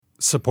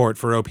Support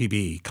for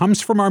OPB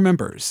comes from our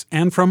members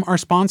and from our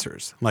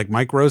sponsors, like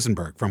Mike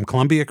Rosenberg from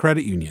Columbia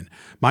Credit Union.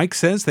 Mike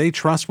says they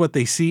trust what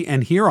they see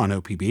and hear on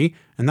OPB,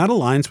 and that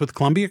aligns with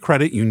Columbia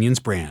Credit Union's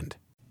brand.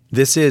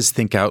 This is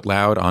Think Out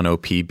Loud on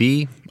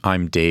OPB.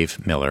 I'm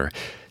Dave Miller.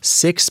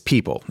 6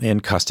 people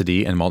in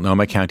custody in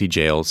Multnomah County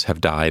jails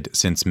have died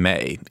since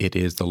May. It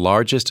is the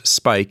largest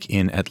spike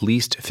in at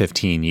least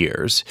 15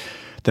 years.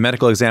 The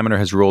medical examiner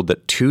has ruled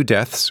that 2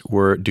 deaths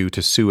were due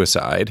to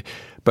suicide,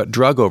 but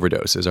drug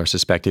overdoses are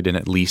suspected in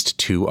at least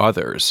 2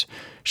 others.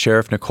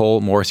 Sheriff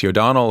Nicole Morrisey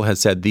O'Donnell has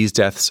said these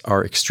deaths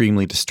are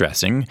extremely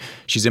distressing.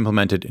 She's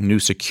implemented new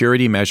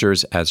security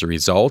measures as a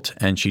result,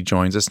 and she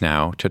joins us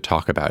now to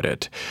talk about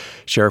it.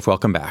 Sheriff,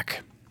 welcome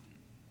back.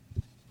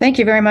 Thank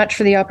you very much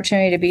for the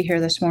opportunity to be here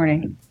this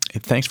morning.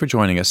 Thanks for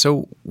joining us.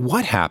 So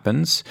what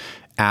happens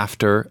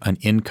after an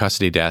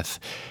in-custody death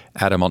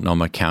at a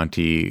Multnomah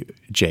County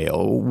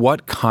jail?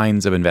 What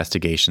kinds of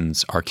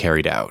investigations are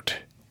carried out?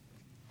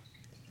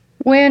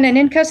 When an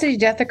in-custody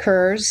death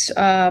occurs,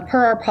 per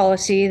our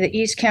policy, the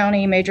East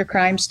County Major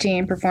Crimes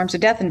Team performs a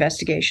death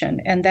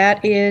investigation, and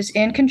that is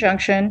in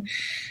conjunction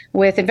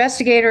with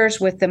investigators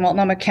with the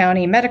Multnomah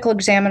County Medical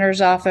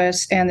Examiner's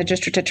Office and the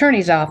District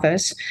Attorney's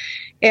Office.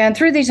 And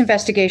through these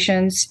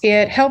investigations,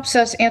 it helps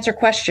us answer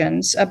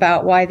questions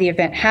about why the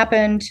event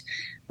happened,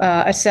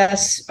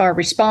 assess our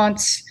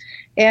response,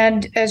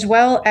 and as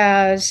well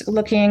as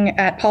looking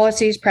at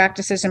policies,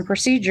 practices, and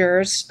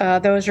procedures.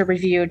 Those are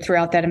reviewed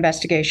throughout that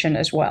investigation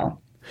as well.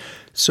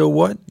 So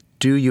what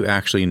do you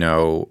actually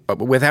know,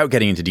 without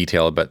getting into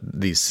detail about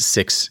these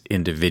 6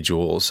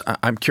 individuals?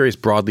 I'm curious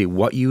broadly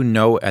what you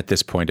know at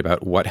this point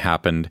about what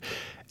happened,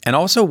 and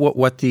also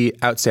what the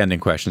outstanding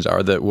questions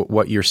are,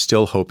 what you're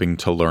still hoping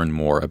to learn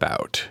more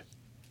about.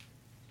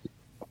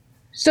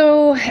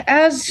 So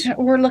as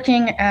we're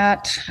looking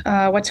at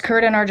what's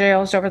occurred in our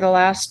jails over the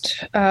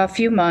last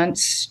few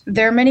months,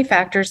 there are many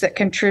factors that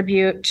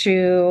contribute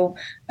to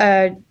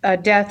a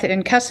death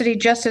in custody,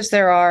 just as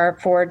there are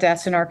for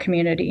deaths in our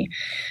community.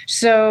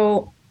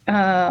 So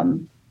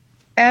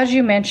as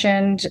you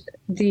mentioned,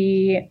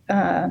 you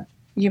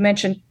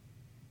mentioned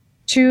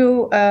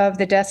 2 of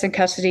the deaths in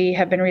custody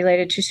have been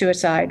related to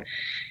suicide.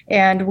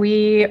 And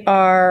we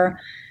are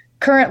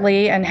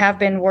currently and have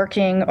been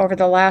working over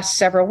the last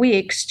several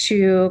weeks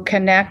to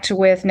connect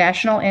with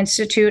National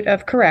Institute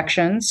of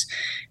Corrections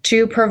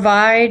to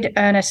provide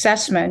an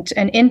assessment,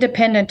 an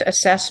independent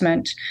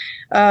assessment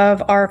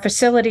of our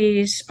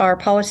facilities, our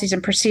policies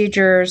and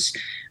procedures,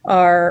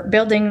 our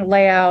building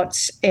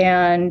layouts,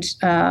 and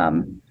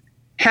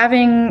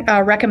having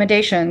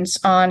recommendations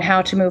on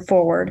how to move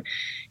forward.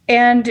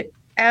 And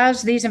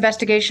as these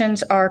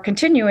investigations are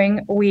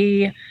continuing,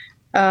 we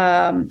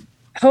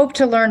hope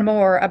to learn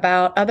more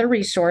about other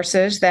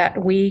resources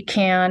that we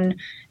can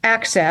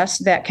access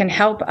that can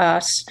help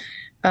us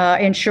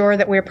ensure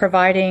that we're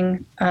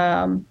providing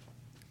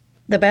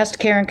the best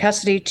care and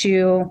custody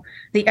to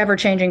the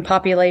ever-changing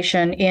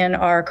population in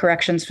our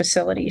corrections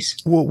facilities.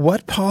 Well,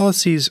 what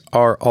policies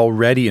are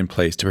already in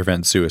place to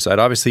prevent suicide?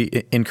 Obviously,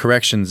 in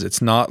corrections,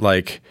 it's not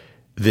like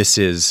this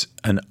is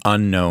an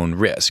unknown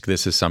risk.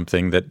 This is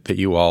something that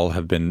you all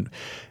have been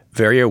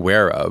very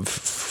aware of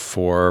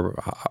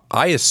for,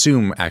 I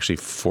assume, actually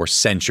for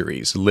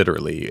centuries,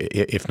 literally,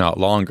 if not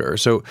longer.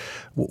 So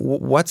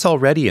what's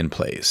already in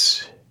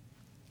place?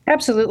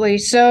 Absolutely.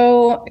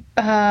 So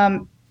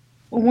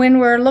when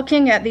we're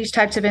looking at these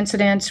types of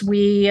incidents,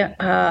 we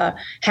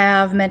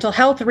have mental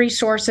health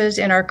resources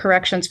in our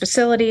corrections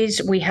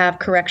facilities. We have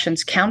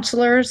corrections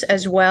counselors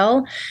as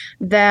well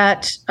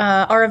that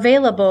are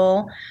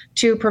available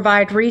to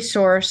provide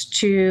resource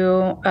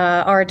to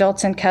our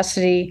adults in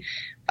custody.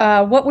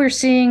 What we're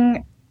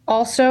seeing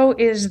also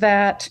is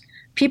that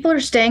people are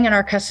staying in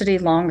our custody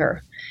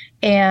longer,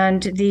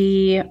 and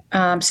the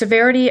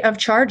severity of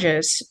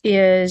charges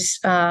is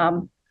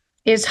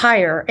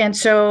higher. And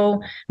so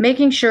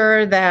making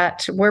sure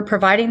that we're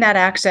providing that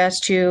access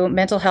to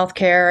mental health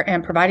care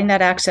and providing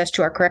that access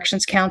to our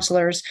corrections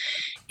counselors,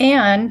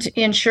 and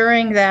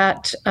ensuring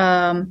that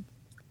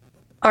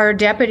our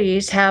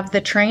deputies have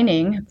the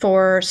training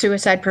for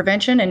suicide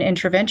prevention and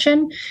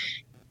intervention,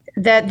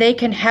 that they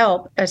can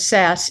help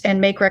assess and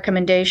make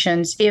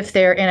recommendations if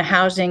they're in a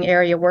housing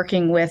area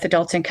working with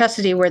adults in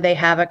custody where they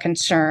have a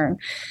concern.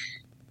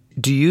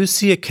 Do you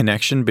see a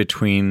connection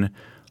between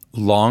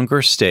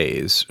longer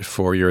stays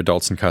for your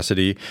adults in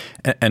custody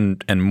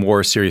and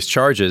more serious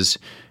charges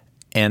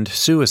and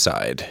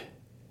suicide?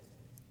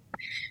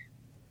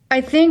 I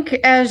think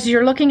as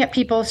you're looking at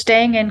people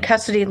staying in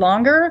custody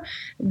longer,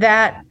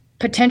 that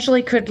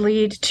potentially could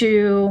lead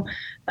to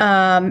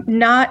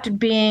not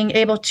being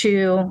able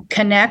to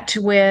connect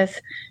with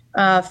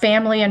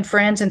family and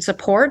friends and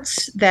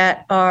supports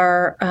that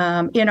are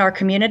in our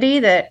community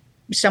that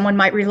someone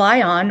might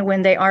rely on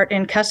when they aren't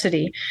in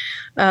custody.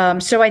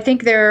 So I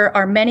think there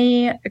are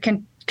many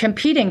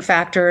competing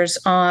factors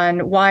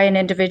on why an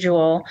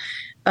individual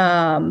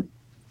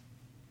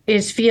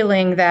is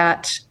feeling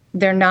that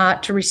they're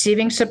not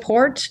receiving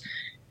support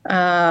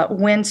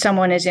when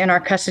someone is in our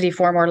custody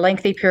for a more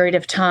lengthy period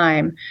of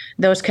time,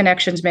 those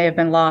connections may have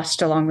been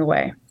lost along the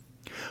way.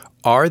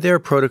 Are there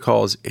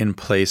protocols in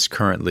place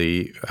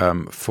currently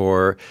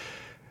for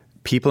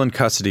people in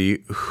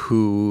custody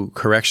who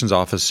corrections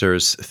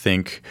officers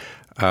think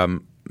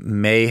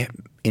may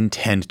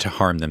intend to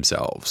harm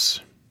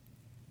themselves?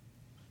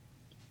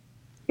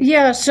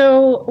 Yeah,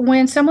 so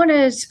when someone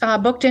is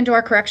booked into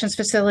our corrections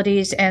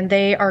facilities and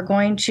they are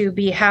going to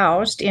be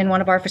housed in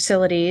one of our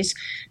facilities,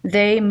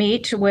 they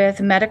meet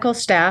with medical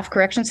staff,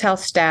 corrections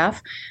health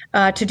staff,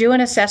 to do an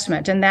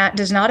assessment. And that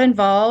does not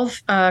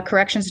involve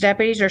corrections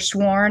deputies or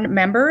sworn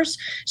members.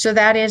 So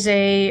that is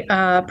a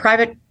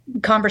private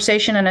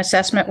conversation and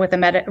assessment with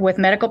with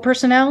medical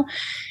personnel.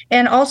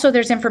 And also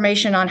there's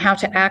information on how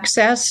to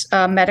access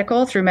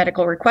medical through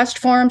medical request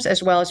forms,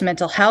 as well as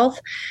mental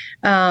health.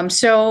 And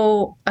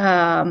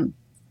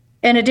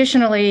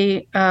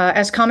additionally,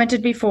 as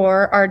commented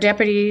before, our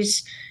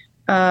deputies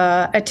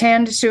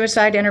attend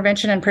suicide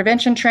intervention and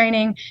prevention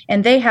training,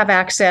 and they have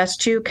access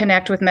to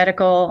connect with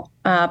medical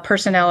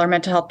personnel or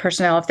mental health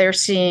personnel if they're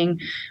seeing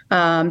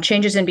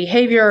changes in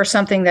behavior or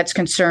something that's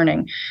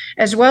concerning.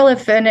 As well,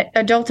 if an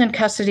adult in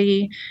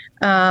custody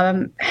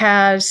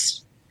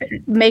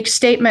makes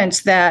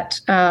statements that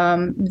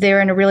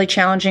they're in a really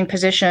challenging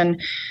position,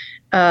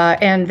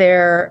 and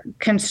they're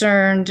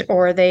concerned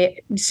or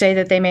they say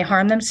that they may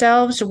harm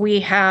themselves, we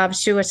have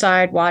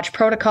suicide watch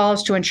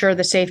protocols to ensure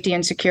the safety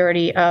and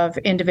security of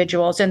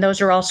individuals. And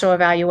those are also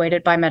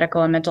evaluated by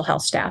medical and mental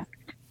health staff.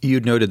 You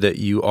noted that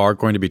you are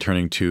going to be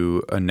turning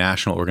to a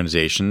national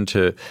organization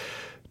to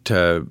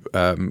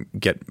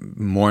get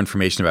more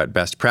information about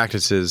best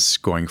practices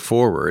going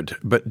forward.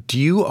 But do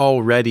you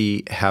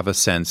already have a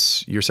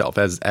sense yourself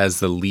as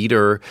the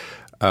leader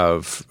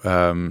of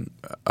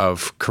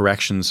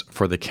corrections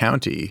for the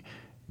county,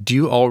 do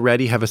you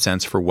already have a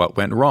sense for what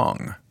went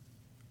wrong?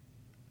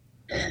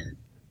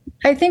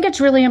 I think it's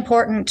really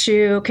important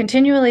to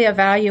continually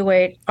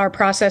evaluate our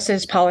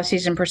processes,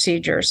 policies, and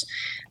procedures.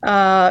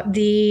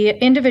 The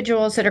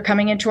individuals that are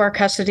coming into our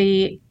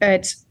custody,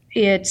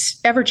 it's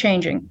ever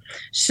changing.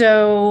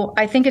 So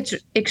I think it's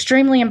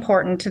extremely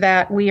important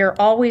that we are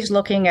always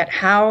looking at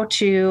how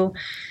to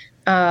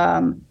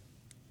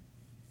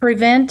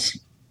prevent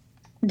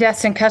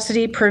deaths in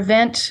custody,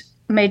 prevent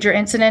major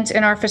incidents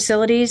in our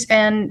facilities.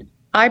 And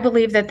I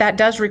believe that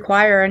does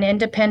require an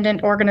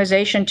independent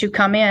organization to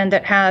come in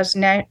that has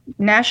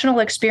national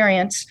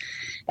experience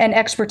and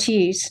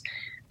expertise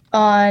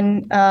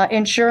on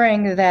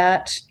ensuring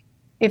that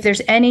if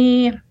there's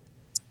any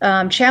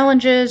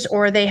challenges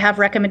or they have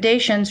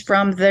recommendations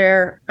from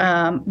their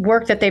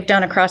work that they've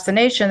done across the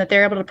nation, that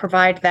they're able to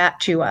provide that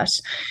to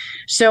us.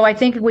 So I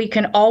think we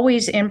can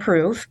always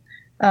improve.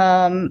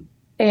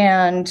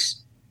 And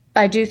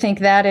I do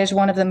think that is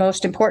one of the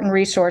most important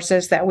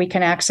resources that we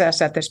can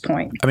access at this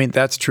point. I mean,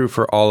 that's true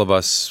for all of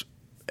us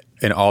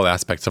in all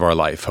aspects of our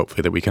life,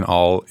 hopefully, that we can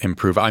all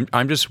improve.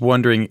 I'm just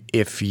wondering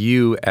if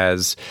you,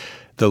 as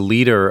the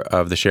leader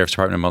of the Sheriff's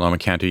Department of Multnomah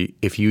County,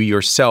 if you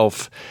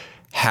yourself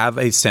have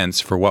a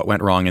sense for what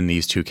went wrong in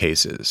these two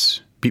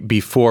cases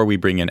before we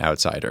bring in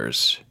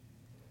outsiders.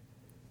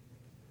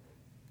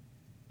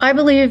 I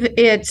believe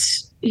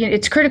it's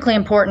critically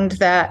important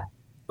that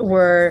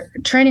we're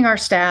training our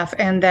staff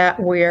and that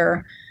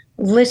we're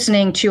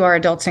listening to our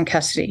adults in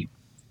custody.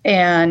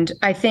 And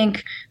I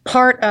think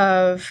part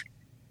of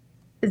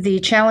the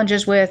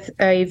challenges with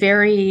a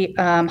very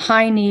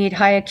high need,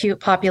 high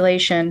acute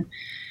population,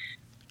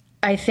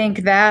 I think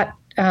that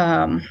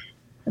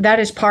that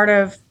is part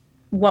of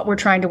what we're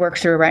trying to work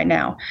through right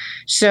now.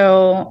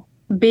 So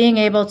being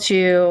able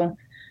to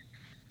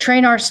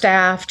train our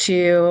staff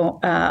to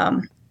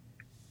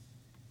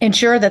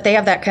ensure that they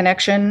have that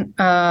connection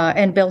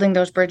and building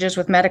those bridges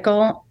with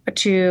medical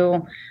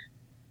to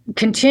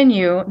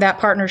continue that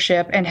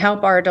partnership and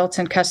help our adults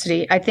in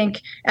custody. I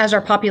think as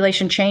our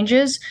population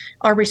changes,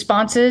 our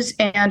responses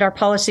and our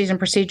policies and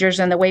procedures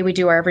and the way we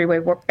do our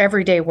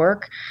everyday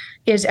work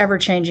is ever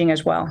changing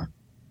as well.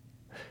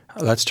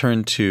 Let's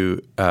turn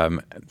to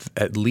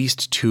at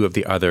least two of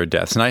the other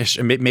deaths.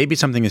 And maybe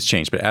something has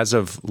changed, but as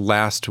of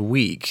last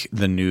week,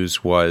 the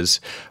news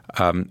was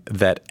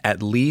that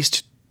at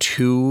least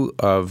two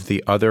of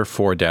the other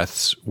four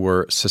deaths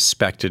were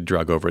suspected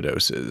drug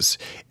overdoses.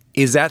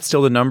 Is that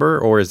still the number,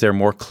 or is there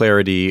more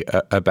clarity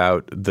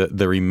about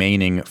the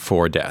remaining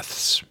four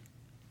deaths?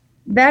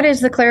 That is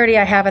the clarity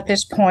I have at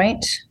this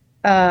point.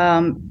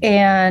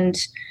 And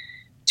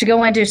to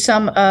go into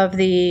some of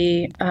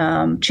the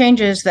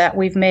changes that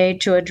we've made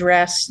to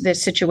address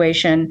this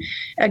situation,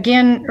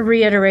 again,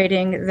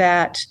 reiterating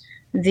that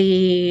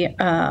the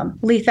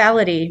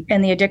lethality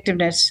and the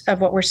addictiveness of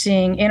what we're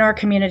seeing in our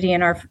community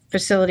and our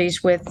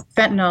facilities with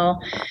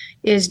fentanyl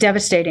is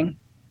devastating.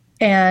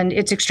 And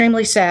it's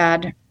extremely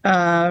sad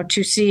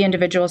to see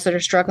individuals that are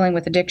struggling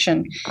with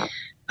addiction.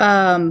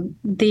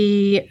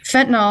 The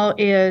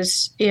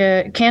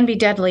fentanyl can be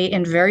deadly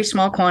in very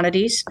small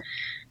quantities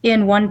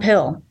in one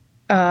pill.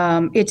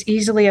 It's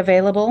easily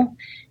available.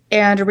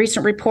 And a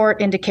recent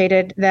report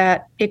indicated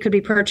that it could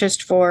be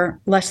purchased for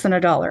less than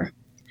 $1.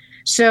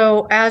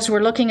 So as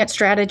we're looking at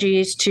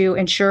strategies to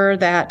ensure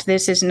that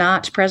this is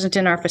not present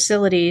in our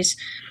facilities,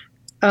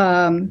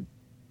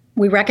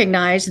 we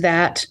recognize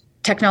that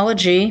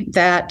technology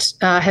that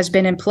has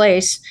been in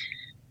place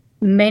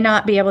may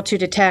not be able to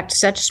detect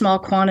such small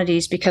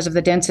quantities because of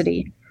the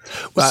density.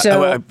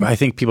 Well, I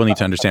think people need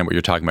to understand what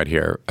you're talking about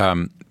here.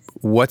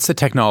 What's the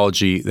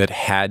technology that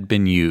had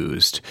been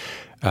used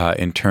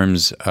in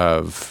terms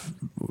of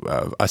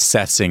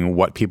assessing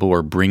what people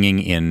were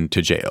bringing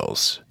into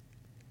jails?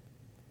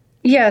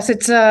 Yes,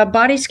 it's a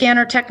body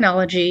scanner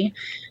technology,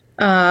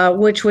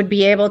 which would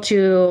be able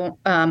to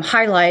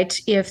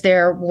highlight if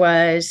there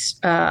was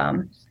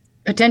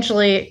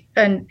potentially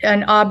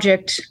an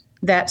object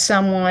that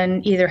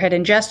someone either had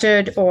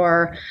ingested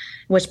or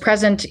was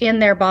present in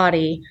their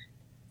body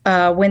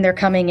when they're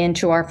coming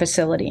into our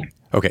facility.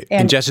 Okay,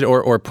 ingested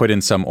or put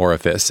in some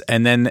orifice,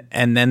 and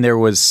then there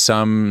was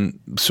some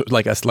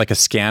like a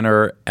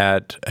scanner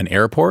at an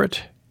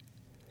airport.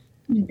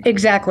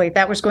 Exactly,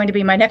 that was going to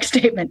be my next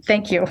statement.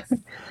 Thank you.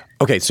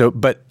 Okay,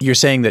 but you're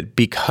saying that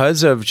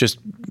because of just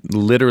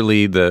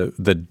literally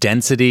the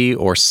density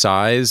or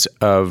size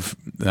of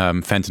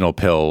fentanyl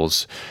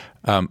pills,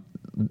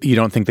 you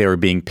don't think they were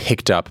being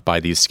picked up by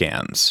these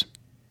scans?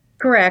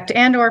 Correct,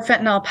 and or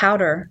fentanyl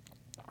powder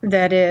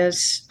that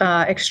is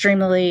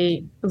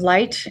extremely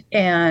light,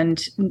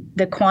 and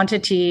the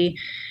quantity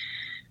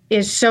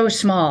is so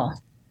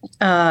small,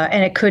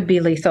 and it could be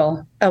a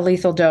lethal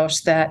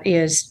dose that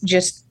is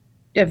just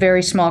a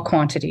very small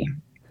quantity.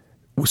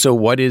 So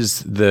what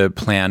is the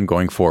plan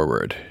going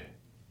forward?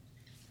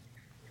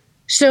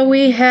 So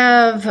we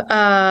have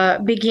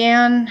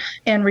began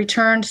and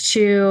returned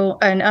to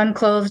an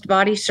unclothed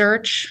body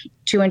search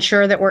to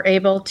ensure that we're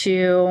able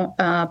to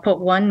put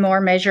one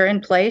more measure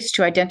in place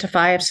to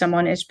identify if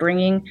someone is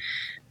bringing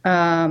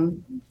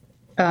controlled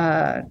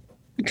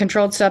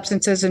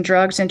substances and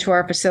drugs into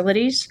our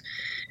facilities.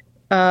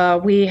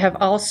 We have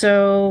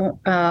also,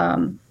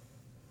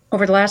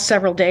 over the last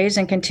several days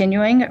and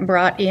continuing,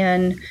 brought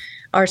in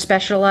our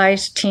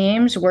specialized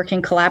teams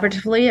working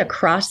collaboratively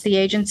across the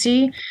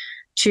agency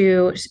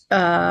to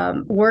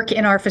work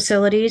in our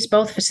facilities,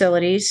 both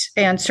facilities,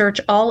 and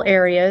search all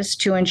areas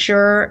to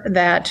ensure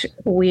that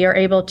we are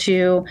able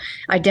to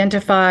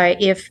identify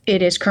if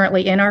it is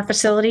currently in our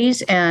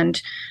facilities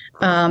and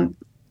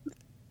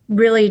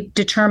really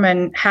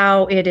determine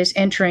how it is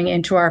entering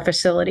into our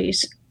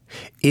facilities.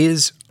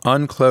 Is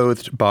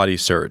unclothed body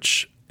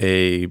search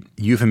a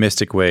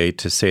euphemistic way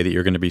to say that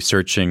you're going to be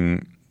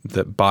searching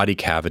the body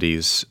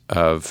cavities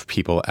of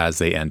people as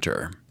they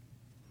enter?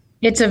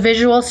 It's a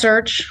visual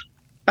search.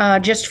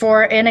 Just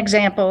for an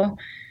example,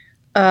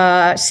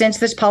 since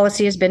this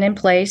policy has been in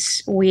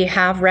place, we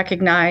have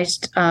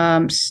recognized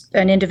an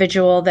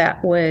individual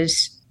that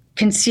was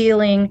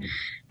concealing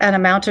an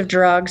amount of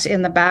drugs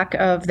in the back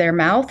of their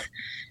mouth,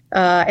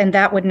 and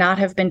that would not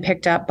have been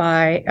picked up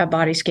by a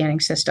body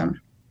scanning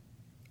system.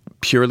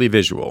 Purely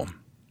visual.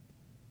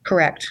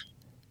 Correct.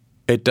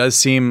 It does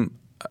seem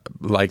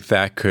like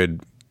that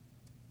could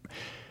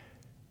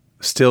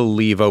still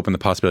leave open the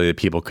possibility that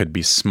people could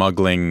be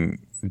smuggling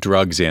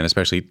drugs in,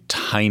 especially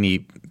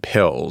tiny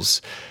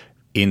pills,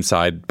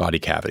 inside body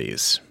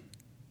cavities.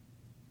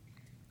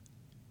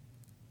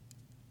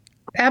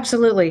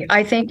 Absolutely.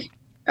 I think,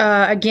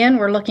 again,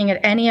 we're looking at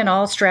any and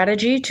all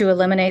strategy to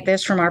eliminate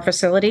this from our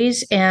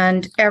facilities.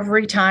 And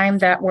every time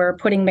that we're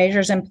putting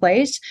measures in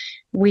place,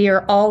 we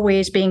are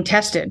always being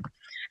tested.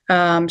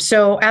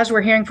 So as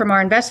we're hearing from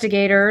our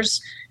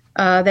investigators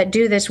that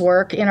do this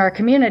work in our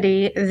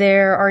community,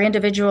 there are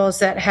individuals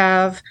that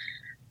have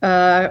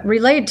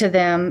relayed to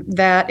them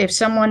that if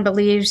someone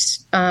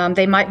believes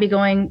they might be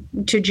going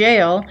to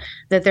jail,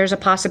 that there's a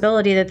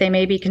possibility that they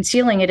may be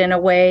concealing it in a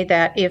way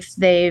that if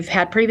they've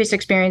had previous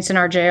experience in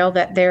our jail,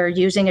 that they're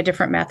using a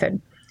different method.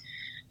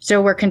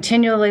 So we're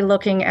continually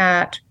looking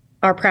at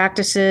our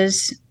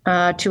practices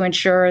to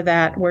ensure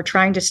that we're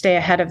trying to stay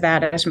ahead of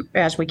that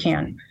as we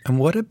can. And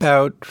what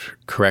about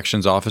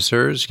corrections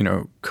officers,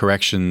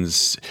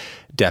 corrections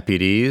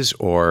deputies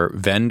or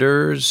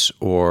vendors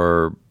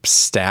or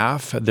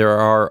staff? There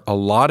are a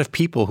lot of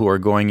people who are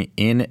going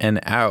in and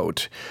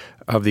out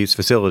of these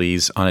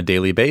facilities on a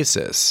daily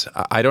basis.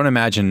 I don't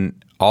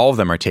imagine all of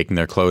them are taking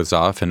their clothes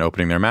off and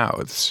opening their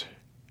mouths.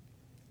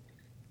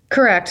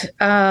 Correct.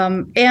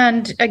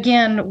 And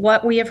again,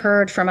 what we have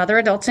heard from other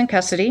adults in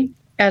custody,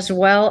 as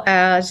well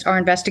as our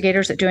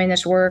investigators that are doing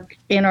this work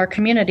in our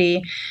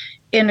community,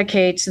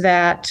 indicates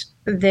that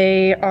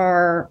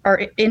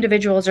our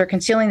individuals are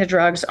concealing the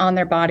drugs on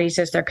their bodies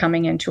as they're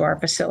coming into our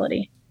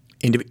facility.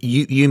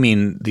 You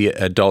mean the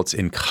adults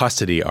in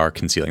custody are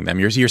concealing them?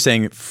 You're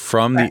saying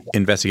from the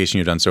investigation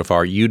you've done so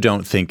far, you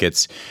don't think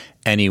it's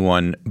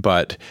anyone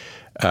but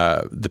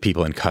the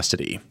people in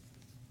custody?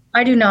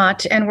 I do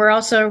not. And we're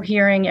also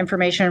hearing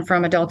information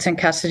from adults in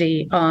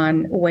custody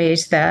on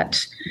ways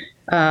that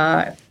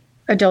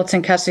adults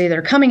in custody that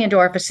are coming into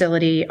our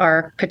facility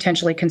are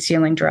potentially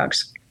concealing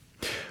drugs.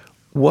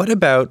 What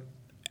about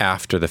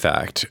after the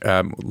fact?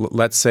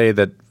 Let's say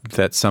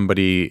that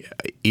somebody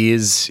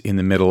is in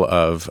the middle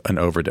of an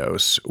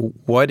overdose,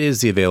 what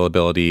is the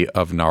availability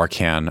of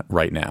Narcan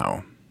right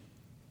now?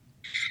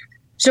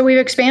 So we've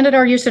expanded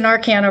our use of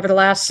Narcan over the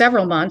last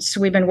several months.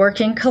 We've been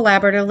working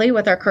collaboratively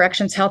with our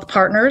corrections health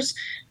partners.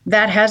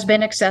 That has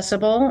been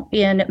accessible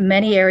in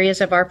many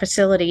areas of our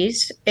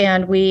facilities,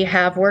 and we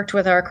have worked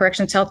with our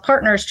corrections health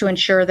partners to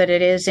ensure that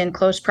it is in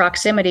close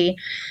proximity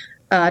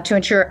to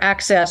ensure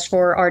access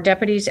for our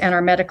deputies and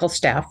our medical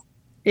staff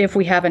if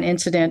we have an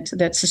incident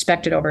that's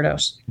suspected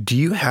overdose. Do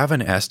you have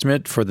an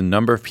estimate for the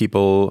number of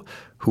people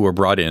who are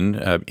brought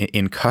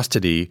in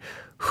custody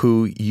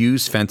who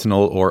use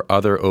fentanyl or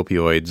other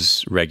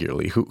opioids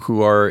regularly,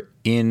 who are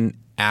in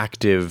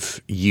active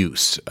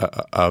use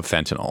of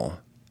fentanyl?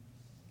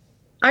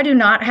 I do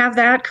not have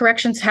that.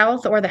 Corrections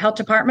Health or the health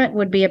department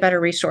would be a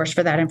better resource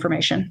for that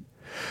information.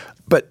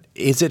 But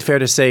is it fair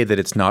to say that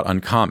it's not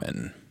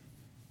uncommon?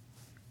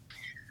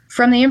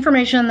 From the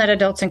information that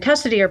adults in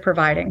custody are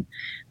providing.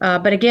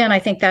 But again, I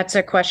think that's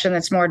a question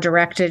that's more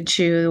directed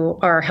to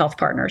our health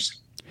partners.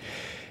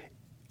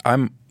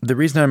 The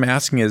reason I'm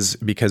asking is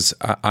because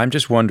I'm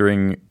just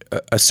wondering,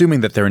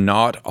 assuming that they're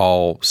not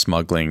all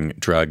smuggling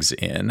drugs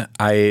in,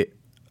 I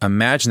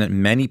imagine that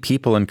many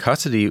people in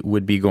custody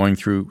would be going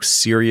through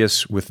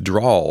serious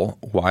withdrawal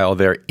while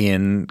they're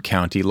in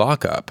county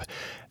lockup.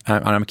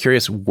 And I'm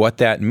curious what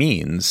that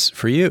means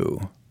for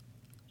you.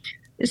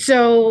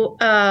 So,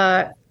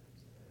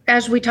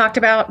 as we talked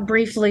about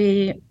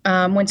briefly,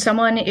 when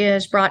someone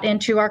is brought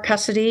into our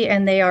custody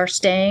and they are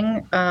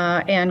staying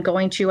and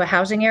going to a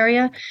housing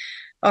area,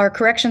 our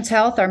corrections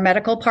health, our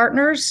medical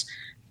partners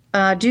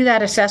do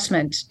that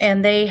assessment,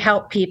 and they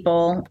help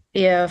people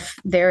if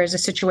there is a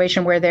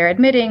situation where they're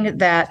admitting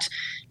that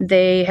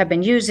they have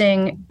been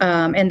using,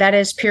 and that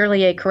is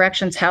purely a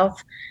corrections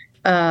health.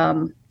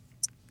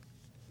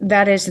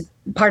 That is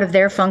part of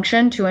their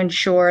function to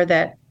ensure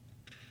that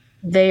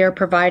they are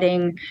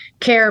providing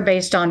care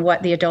based on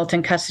what the adult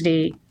in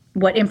custody,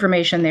 what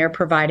information they're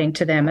providing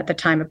to them at the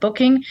time of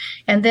booking.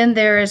 And then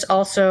there is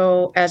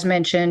also, as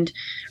mentioned,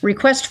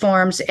 request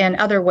forms and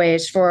other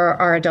ways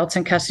for our adults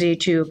in custody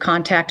to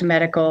contact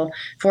medical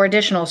for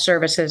additional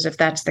services if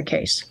that's the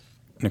case.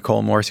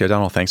 Nicole Morrisey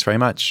O'Donnell, thanks very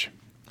much.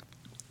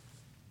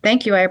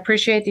 Thank you. I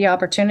appreciate the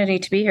opportunity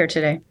to be here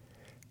today.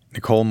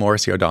 Nicole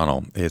Morrisey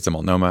O'Donnell is the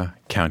Multnomah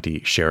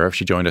County Sheriff.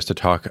 She joined us to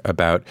talk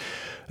about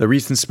the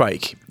recent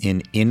spike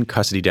in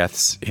custody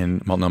deaths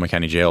in Multnomah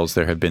County jails.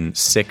 There have been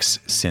 6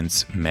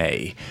 since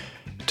May.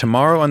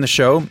 Tomorrow on the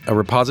show, a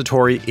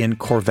repository in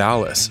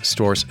Corvallis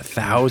stores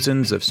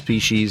thousands of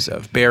species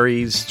of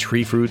berries,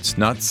 tree fruits,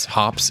 nuts,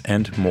 hops,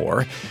 and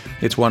more.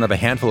 It's one of a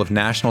handful of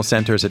national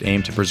centers that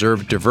aim to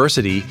preserve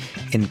diversity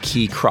in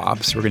key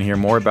crops. We're going to hear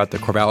more about the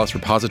Corvallis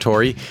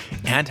repository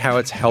and how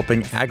it's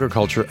helping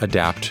agriculture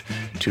adapt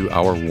to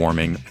our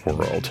warming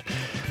world.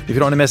 If you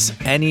don't want to miss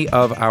any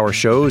of our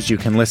shows, you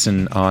can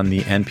listen on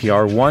the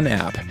NPR One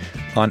app,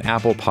 on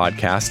Apple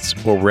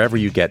Podcasts, or wherever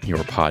you get your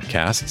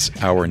podcasts.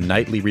 Our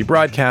nightly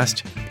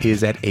rebroadcast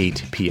is at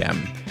 8 p.m.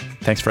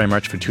 Thanks very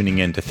much for tuning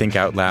in to Think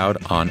Out Loud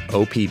on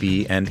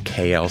OPB and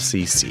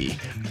KLCC.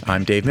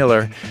 I'm Dave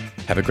Miller.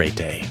 Have a great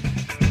day.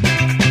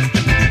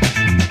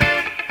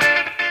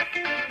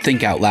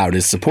 Think Out Loud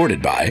is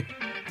supported by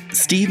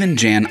Steve and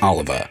Jan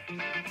Oliva,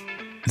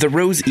 the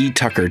Rose E.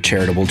 Tucker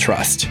Charitable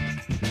Trust,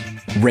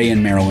 Ray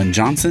and Marilyn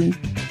Johnson,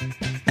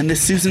 and the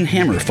Susan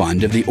Hammer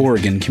Fund of the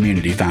Oregon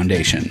Community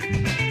Foundation.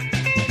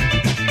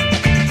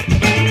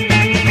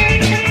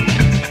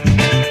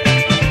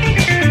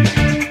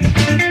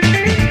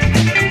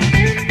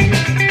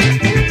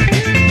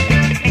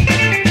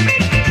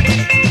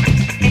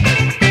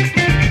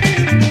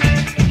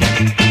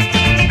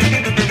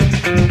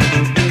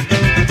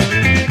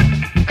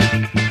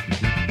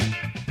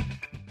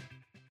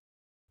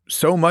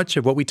 So much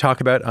of what we talk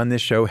about on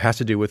this show has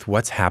to do with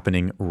what's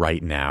happening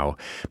right now.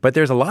 But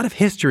there's a lot of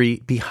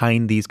history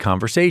behind these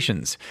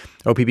conversations.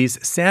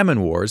 OPB's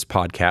Salmon Wars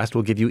podcast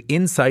will give you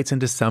insights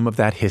into some of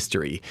that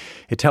history.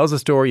 It tells the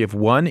story of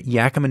one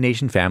Yakama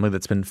Nation family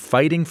that's been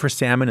fighting for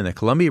salmon in the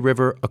Columbia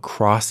River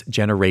across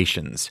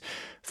generations.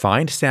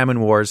 Find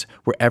Salmon Wars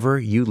wherever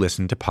you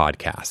listen to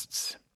podcasts.